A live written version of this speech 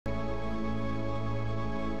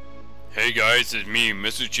Hey guys, it's me,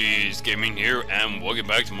 Mr. Cheese Gaming here, and welcome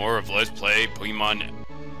back to more of Let's Play Pokemon...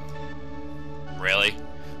 Really?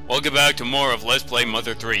 Welcome back to more of Let's Play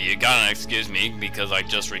Mother 3. You gotta excuse me, because I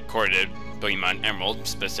just recorded Pokemon Emerald,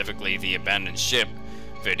 specifically the Abandoned Ship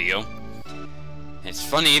video. It's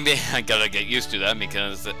funny, I gotta get used to that,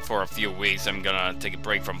 because for a few weeks I'm gonna take a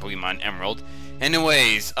break from Pokemon Emerald.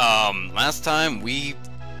 Anyways, last time we...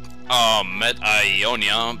 met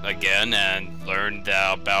Ionia again and learned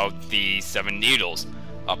about the 7 needles.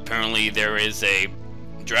 Apparently there is a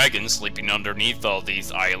dragon sleeping underneath all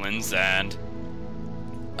these islands, and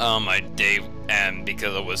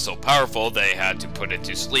because it was so powerful they had to put it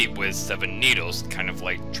to sleep with 7 needles, kind of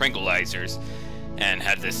like tranquilizers, and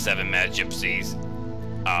had the 7 mad gypsies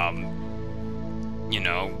you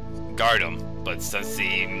know, guard them. But since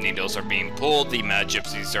the needles are being pulled, the mad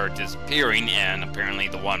gypsies are disappearing, and apparently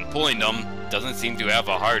the one pulling them doesn't seem to have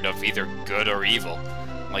a heart of either good or evil.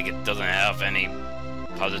 Like, it doesn't have any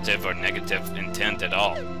positive or negative intent at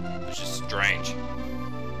all, which is strange.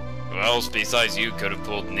 Who else besides you could have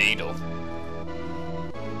pulled the needle?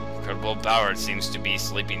 Incredible power seems to be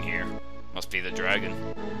sleeping here. Must be the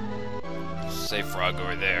dragon. Safe frog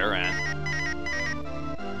over there, and...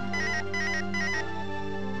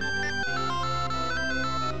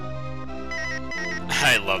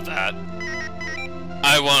 I love that.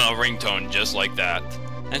 I want a ringtone just like that.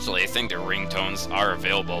 Actually, I think their ringtones are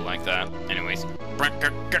available like that. Anyways.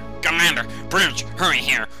 Commander, Bridge, hurry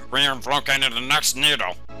here. We're located the next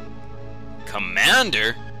needle.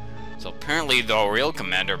 Commander? So apparently the real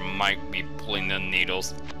commander might be pulling the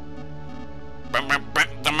needles. The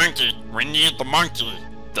monkey. We need the monkey.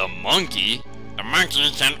 The monkey? The monkey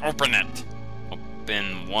can open it.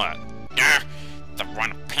 Open what? The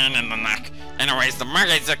one pain in the neck. Anyways, the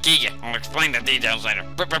monkey's the key. I'll explain the details later.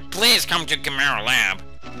 But please come to Chimera Lab.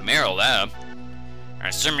 Chimera Lab? I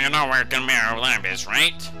assume you know where Chimera Lab is,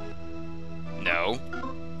 right? No.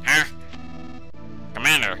 Huh?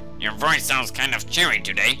 Commander, your voice sounds kind of cheery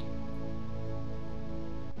today.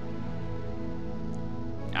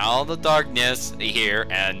 All the darkness here,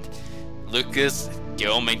 and Lucas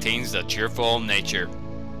still maintains a cheerful nature.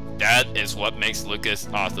 That is what makes Lucas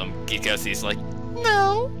awesome, because he's like,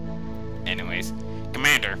 no. Anyways.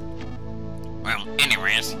 Commander. Well,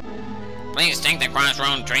 anyways. Please take the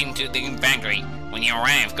crossroad train to the factory. When you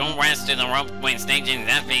arrive, go west to the roadway station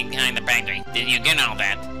that's behind the factory. Did you get all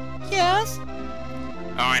that? Yes.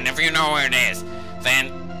 Oh, and if you know where it is,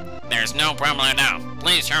 then there's no problem at all.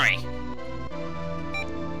 Please hurry.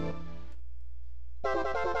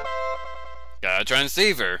 Gotta try and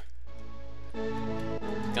save her.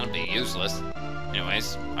 It's gonna be useless.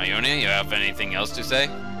 Anyways, Ionia, you have anything else to say?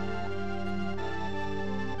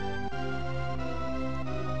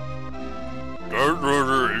 That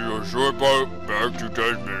letter is a short boat back to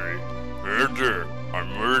Tasmania. Right there.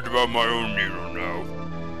 I'm worried about my own needle now.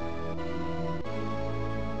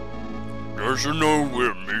 Just a note,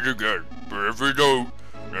 we'll meet again. But if we don't,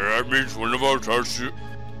 then that means one of us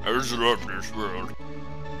has left this world.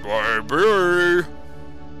 Bye-bye!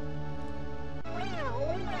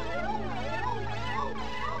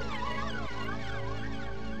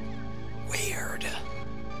 Weird.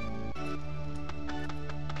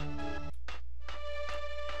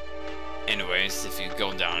 Anyways, if you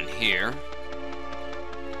go down here,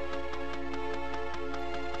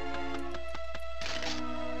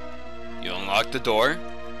 you unlock the door,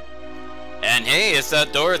 and hey, it's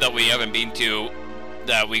that door that we haven't been to,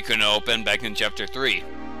 that we couldn't open back in chapter 3.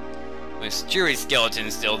 With Cheery's skeleton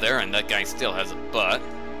still there, and that guy still has a butt.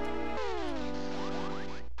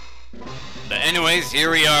 But anyways,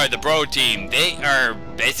 here we are, the bro team. They are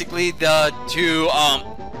basically the 2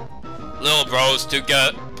 little bros to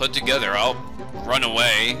get put together. I'll run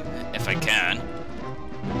away if I can.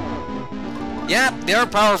 Yeah, they're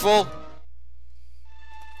powerful.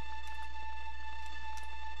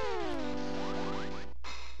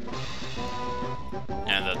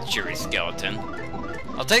 And the Cheery skeleton.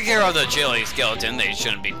 I'll take care of the Chili skeleton. They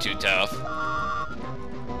shouldn't be too tough.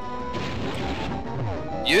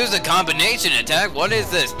 Use a combination attack? What is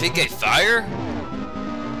this? PK Fire?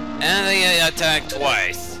 And they attack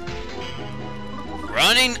twice.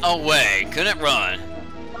 Running away. Couldn't run.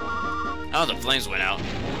 Oh, the flames went out.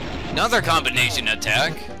 Another combination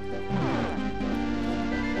attack.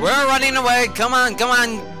 We're running away. Come on, come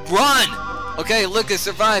on. Run! Okay, Lucas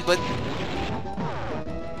survived, but...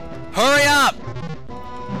 hurry up!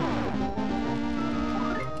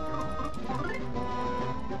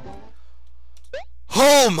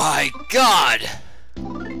 Oh my god!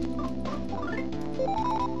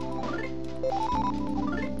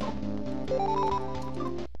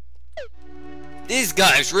 These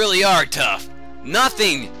guys really are tough.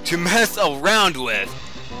 Nothing to mess around with.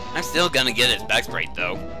 I'm still gonna get his back sprite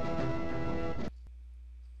though.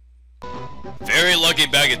 Very lucky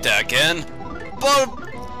back attack, Ken.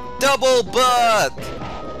 Double buck!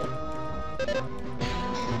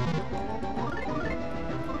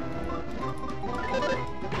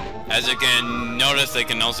 As you can notice, they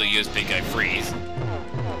can also use PK Freeze.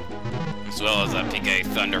 As well as a PK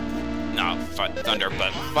Thunder. Not Thunder,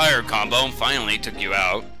 but Fire combo. Finally took you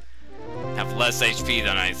out. Have less HP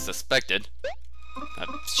than I suspected. But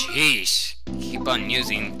sheesh. Keep on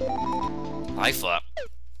using Life Up.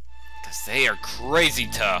 Because they are crazy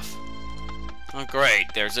tough. Oh great,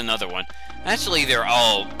 there's another one. Actually, they're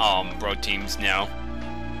all bro teams now.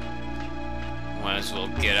 Might as well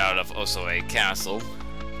get out of Osoe Castle.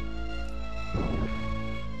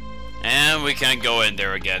 And we can't go in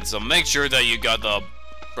there again, so make sure that you got the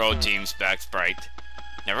bro team's back sprite.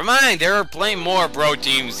 Never mind, there are plenty more bro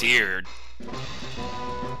teams here.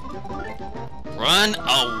 Run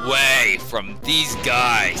away from these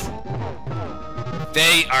guys.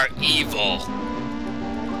 They are evil.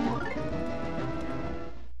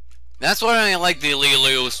 That's why I like the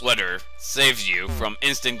Lulu sweater. Saves you from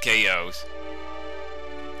instant KOs.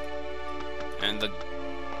 And the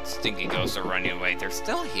stinky ghosts are running away. They're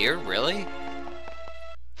still here, really?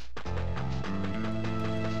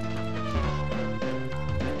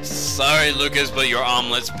 Sorry, Lucas, but your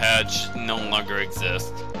omelets patch no longer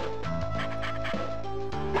exists.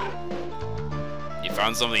 You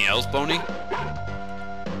found something else, Boney?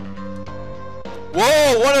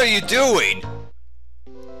 Whoa, what are you doing?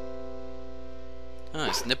 Oh,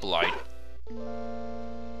 it's Nippolite.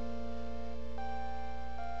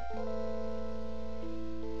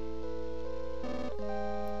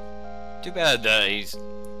 Too bad that he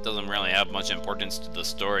doesn't really have much importance to the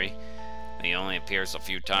story. He only appears a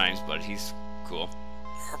few times, but he's cool.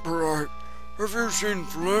 Right. Have you seen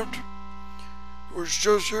Flint? He was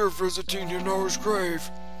just here visiting Noah's grave.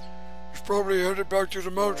 He's probably headed back to the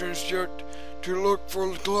mountains yet to look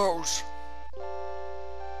for Klaus.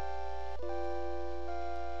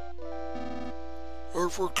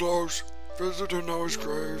 Look for Klaus, visit Noah's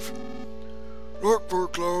grave. Look for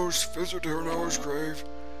Klaus, visit Noah's grave.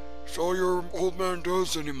 That's all your old man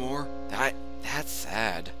does anymore. That's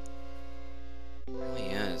sad. It really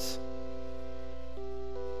is.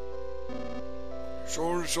 His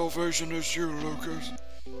only salvation is you, Lucas.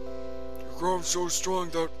 You've grown so strong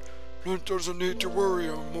that Flint doesn't need to worry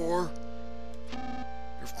anymore.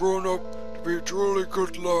 You've grown up to be a truly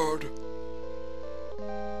good lad.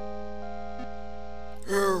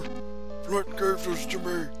 Here, Flint gave this to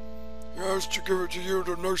me. He asked to give it to you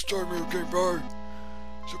the next time you came by.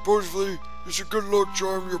 Supposedly, it's a good luck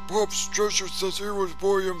charm your pop's treasure since he was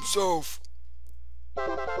boy himself.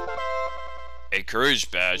 A courage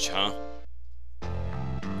badge, huh?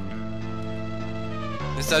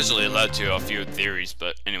 This actually led to a few theories,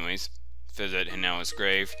 but anyways, visit Hinawa's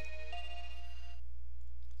grave.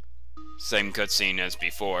 Same cutscene as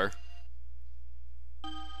before.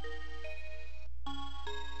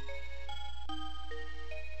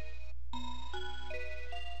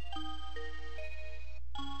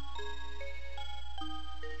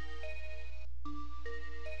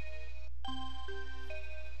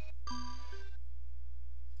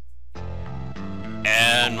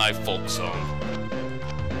 And my folk song.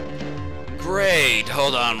 Great!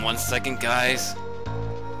 Hold on 1 second, guys.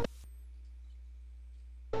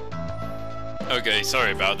 Okay,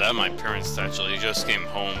 sorry about that. My parents actually just came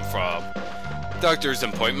home from doctor's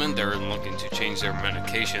appointment. They're looking to change their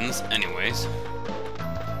medications. Anyways.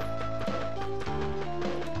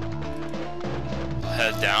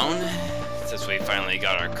 Head down. Since we finally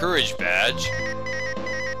got our courage badge.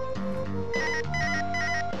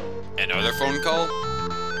 Another phone call?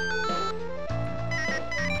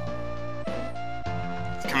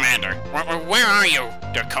 Commander, where are you?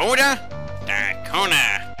 Dakota?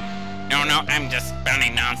 Dakota. No, I'm just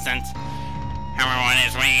spouting nonsense. Everyone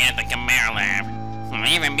is waiting at the Chimera Lab. Well,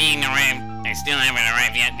 even being arrived, I still haven't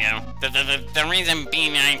arrived yet, you know. The reason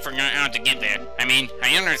being I forgot how to get there. I mean,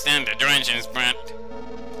 I understand the directions, but...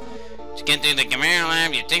 To get to the Chimera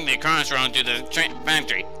Lab, you take the crossroad to the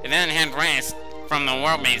factory, and then head west from the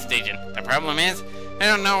world-based station. The problem is, I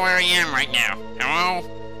don't know where I am right now. Hello?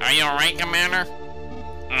 Are you alright, Commander?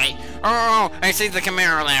 I see the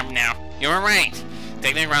Chimera Lab now. You were right.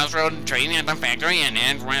 Take the crossroad, train at the factory, and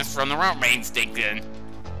head west from the world-based station.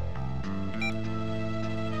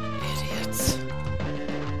 Idiots.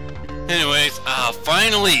 Anyways,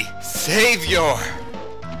 finally, Savior!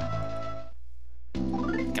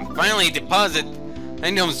 Can finally deposit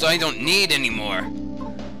items I don't need anymore.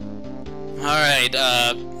 Alright,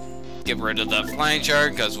 get rid of the flying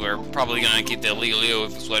shark, because we're probably gonna keep the Leo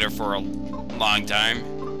sweater for a long time.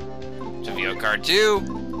 Trivia card 2.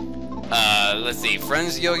 Let's see,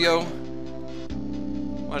 friends yo-yo.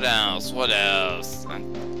 What else? What else? So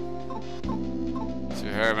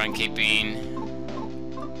herb I'm keeping.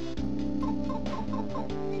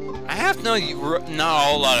 I have not a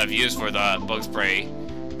whole lot of use for the bug spray.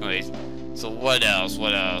 Anyways, so what else?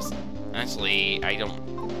 What else? Actually, I don't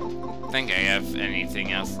think I have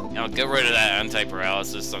anything else. I'll get rid of that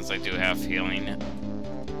anti-paralysis since I do have healing.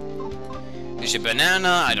 Fish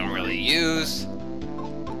banana, I don't really use.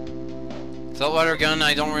 Saltwater gun,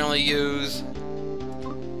 I don't really use.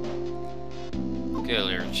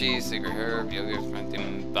 Killer cheese, secret herb, yogurt,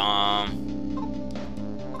 fermenting bomb.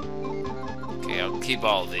 Okay, I'll keep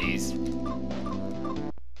all these.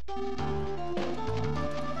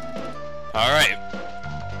 Alright.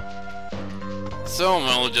 So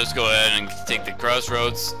we'll just go ahead and take the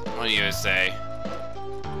crossroads. What do you say?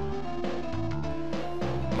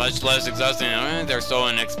 Much less exhausting. They're so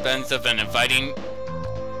inexpensive and inviting.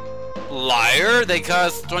 Liar! They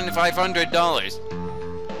cost $2,500.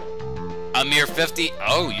 A mere 50.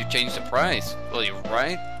 Oh, you changed the price. Well, you're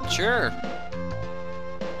right. Sure.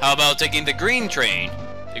 How about taking the green train?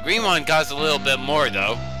 The green one costs a little bit more,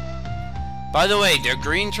 though. By the way, the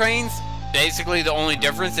green trains, basically the only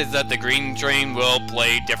difference is that the green train will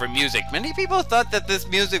play different music. Many people thought that this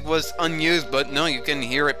music was unused, but no, you can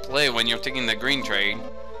hear it play when you're taking the green train.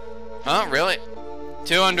 Huh? Really?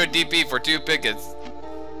 200 DP for 2 tickets.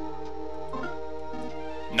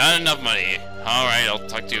 Not enough money. Alright, I'll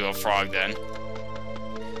talk to a frog then.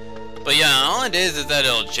 But yeah, all it is that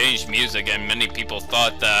it'll change music, and many people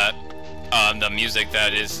thought that the music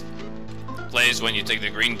that plays when you take the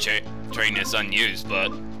green train is unused,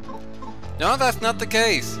 but no, that's not the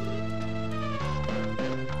case.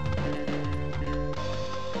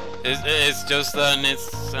 It's just that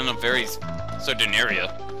it's in a very certain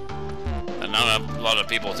area that not a lot of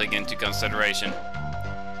people take into consideration.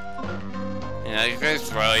 Yeah, it's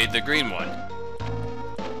probably the green one.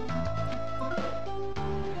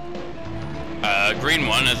 Green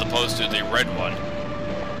one as opposed to the red one.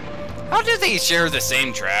 How do they share the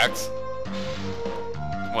same tracks?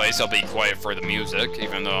 Well, I'll be quiet for the music,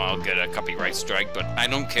 even though I'll get a copyright strike, but I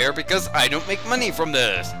don't care because I don't make money from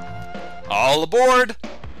this. All aboard!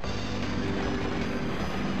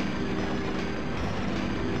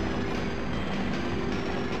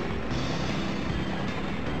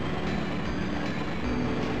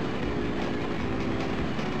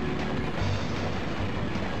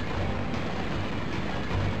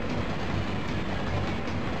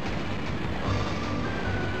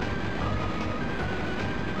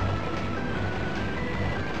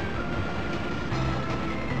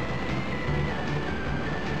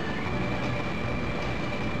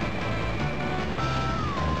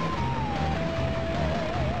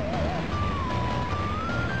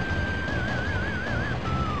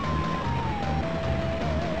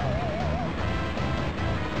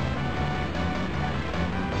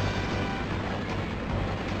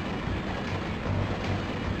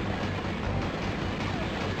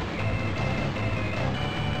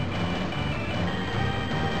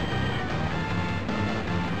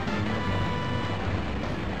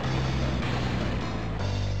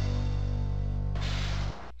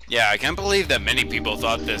 Yeah, I can't believe that many people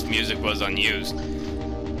thought this music was unused.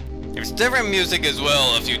 There's different music as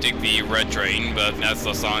well if you take the red train, but that's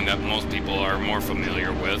the song that most people are more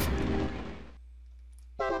familiar with.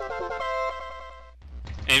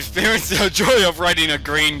 Experience the joy of riding a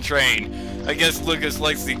green train. I guess Lucas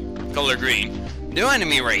likes the color green. New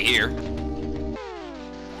enemy right here.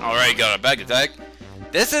 Alright, got a back attack.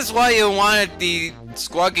 This is why you wanted the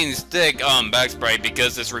squawking stick back spray,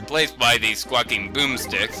 because it's replaced by the squawking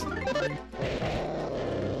boomsticks.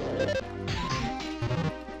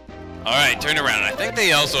 Alright, turn around. I think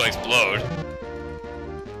they also explode.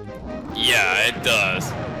 Yeah, it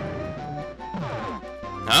does.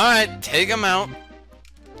 Alright, take them out.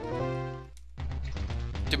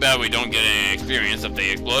 Too bad we don't get any experience if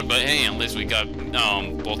they explode, but hey, at least we got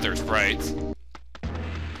both their sprites.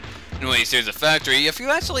 Anyways, here's a factory. If you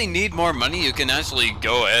actually need more money, you can actually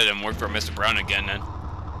go ahead and work for Mr. Brown again then.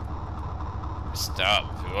 Stop.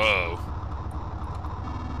 Whoa.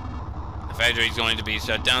 The factory's going to be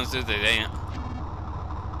shut down soon, they ain't.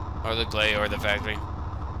 Or the clay, or the factory.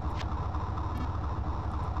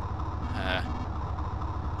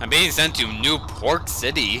 I'm being sent to New Pork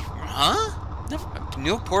City. Huh?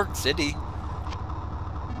 New Pork City?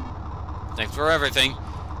 Thanks for everything.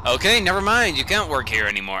 Okay, never mind. You can't work here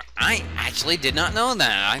anymore. I actually did not know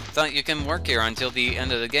that. I thought you can work here until the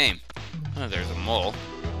end of the game. Oh, there's a mole.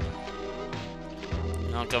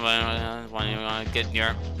 No, come on, when you want to get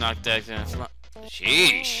your knocked out.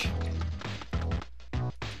 Sheesh.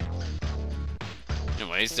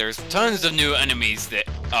 Anyways, there's tons of new enemies that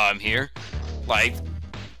here. Like,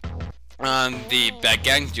 the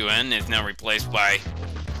Gargantuan is now replaced by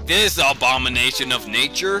this abomination of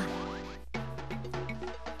nature.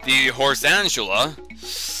 The Horsantula.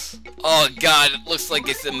 Oh god, it looks like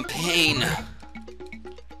it's in pain.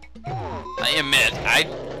 I admit, I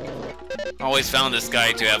always found this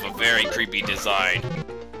guy to have a very creepy design.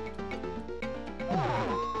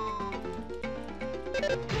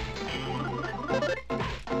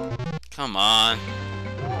 Come on.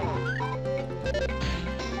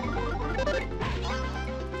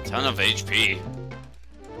 Ton of HP.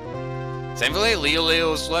 Thankfully,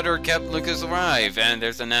 Leo's letter kept Lucas alive, and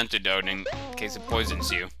there's an antidote in case it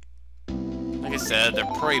poisons you. Like I said, they're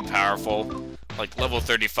pretty powerful. Like, level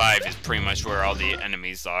 35 is pretty much where all the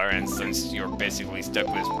enemies are, and since you're basically stuck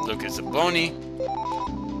with Lucas and Boney,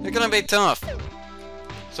 they're gonna be tough.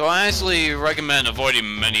 So I actually recommend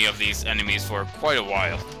avoiding many of these enemies for quite a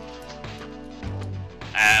while.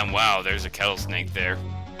 And wow, there's a kettle snake there.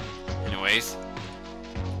 Anyways.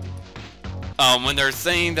 When they're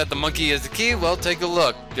saying that the monkey is the key, well, take a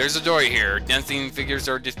look. There's a door here. Dancing figures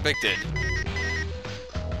are depicted.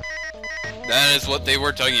 That is what they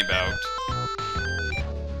were talking about.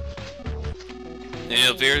 They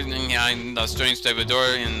appeared behind the strange type of door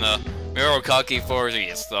in the Mirokaki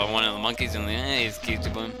Forest. One of the monkeys in the is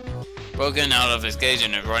broken out of his cage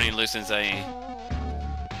and is running loose inside.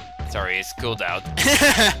 Sorry, it's cooled out.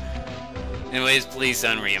 Anyways, please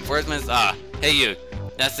send reinforcements. Ah, hey you.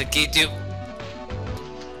 That's the key to...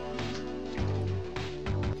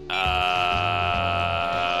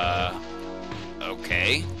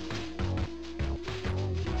 Okay.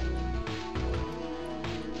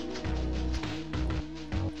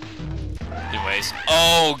 Anyways,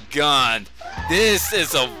 oh god. This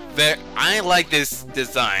is a very... I like this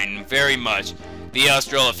design very much. The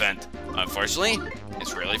Australophant. Unfortunately,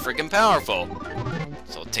 it's really freaking powerful.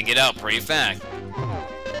 So take it out pretty fast.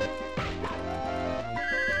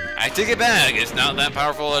 I take it back, it's not that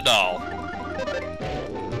powerful at all.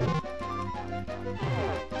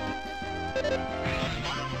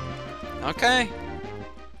 Okay.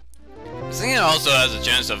 This thing also has a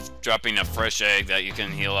chance of dropping a fresh egg that you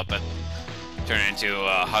can heal up and turn into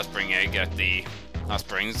a hot spring egg at the hot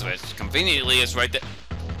springs, which conveniently is right there.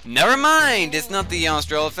 Never mind! It's not the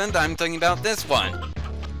Australophant, I'm talking about this one.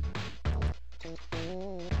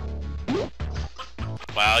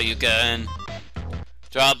 Wow, you can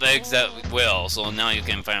drop eggs at will, so now you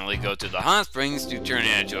can finally go to the hot springs to turn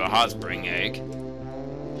it into a hot spring egg.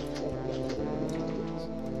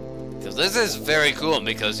 So this is very cool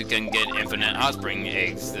because you can get infinite hot spring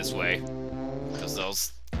eggs this way.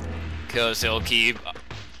 Because he'll keep...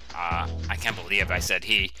 I can't believe I said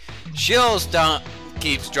he. She'll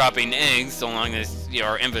keeps dropping eggs so long as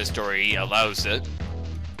your inventory allows it.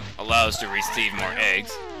 Allows to receive more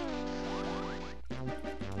eggs.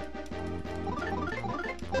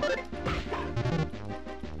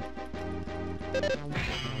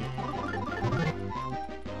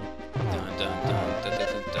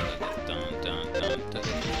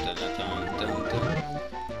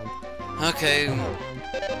 Okay,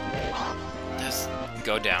 let's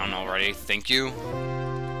go down already, thank you.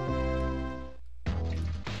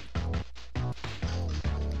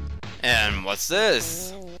 And what's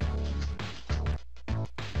this?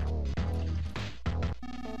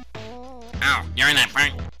 Oh, you're that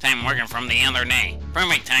part-time worker from the other day.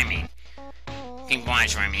 Perfect timing. Keep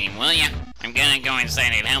watch for me, will ya? I'm gonna go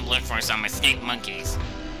inside and help look for some escaped monkeys.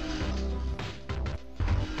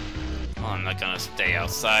 Well, I'm not gonna stay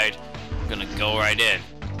outside. I'm gonna go right in.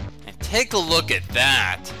 And take a look at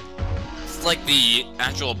that. It's like the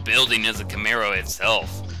actual building is a Camaro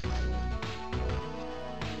itself.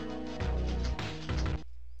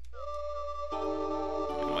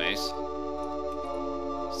 Anyways,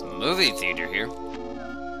 it's a movie theater here.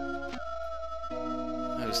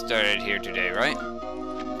 Who started here today, right?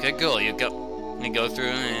 Okay, cool. You go through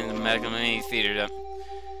and the Macamini theater.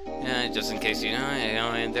 Yeah, just in case you know,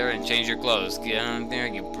 go in there and change your clothes. Get on there,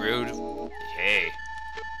 you brood. Hey.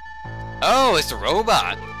 Oh, it's a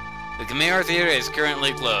robot. The Camaro Theater is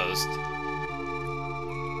currently closed.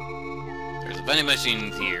 There's a vending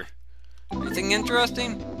machine here. Anything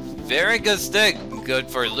interesting? Very good stick. Good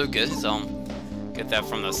for Lucas, so get that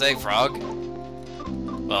from the Save Frog.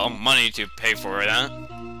 Well, money to pay for that.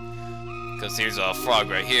 Because here's a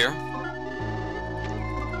frog right here.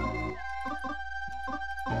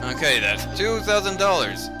 Okay, that's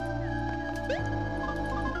 $2,000.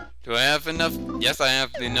 Do Do I have enough? Yes, I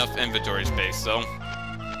have enough inventory space, so...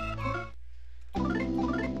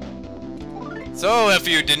 So, if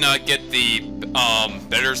you did not get the,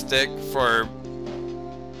 better stick for...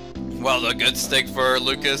 Well, the good stick for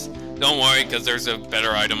Lucas, don't worry, because there's a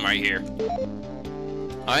better item right here.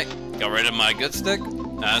 Alright, got rid of my good stick.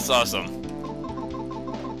 That's awesome.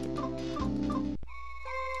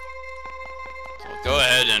 So, go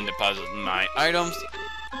ahead and deposit my items.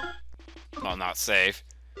 Well, not save.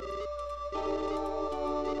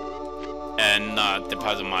 And not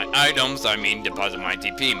deposit my items, I mean deposit my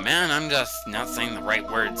TP. Man, I'm just not saying the right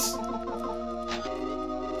words.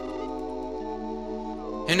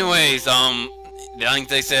 Anyways, like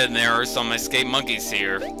they said, there are some escaped monkeys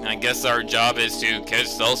here. I guess our job is to catch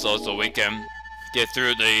Salsa so we can get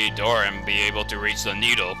through the door and be able to reach the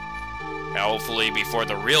needle. Hopefully before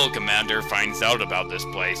the real commander finds out about this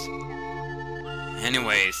place.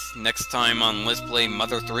 Anyways, next time on Let's Play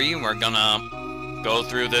Mother 3, we're gonna go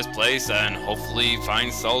through this place and hopefully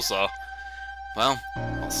find Salsa. Well,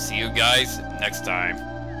 I'll see you guys next time.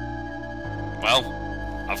 Well,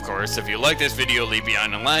 of course, if you like this video, leave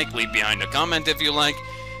behind a like, leave behind a comment if you like,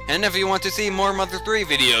 and if you want to see more Mother 3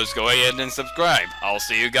 videos, go ahead and subscribe. I'll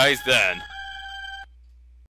see you guys then.